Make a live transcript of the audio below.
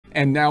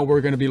And now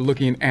we're going to be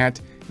looking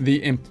at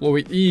the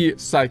employee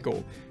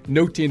cycle,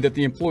 noting that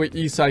the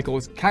employee cycle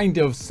is kind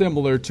of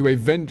similar to a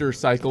vendor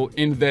cycle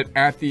in that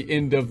at the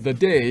end of the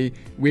day,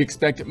 we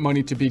expect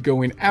money to be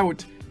going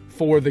out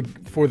for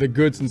the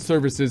goods and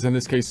services, in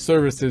this case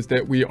services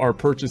that we are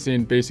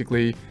purchasing,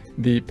 basically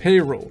the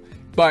payroll.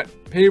 But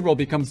payroll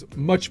becomes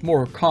much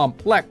more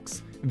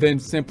complex than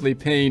simply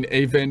paying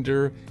a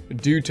vendor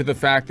due to the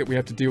fact that we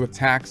have to deal with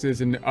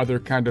taxes and other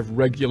kind of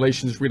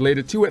regulations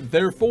related to it.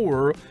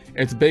 Therefore,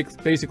 it's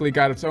basically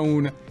got its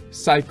own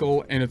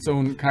cycle and its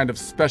own kind of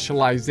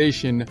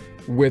specialization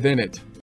within it.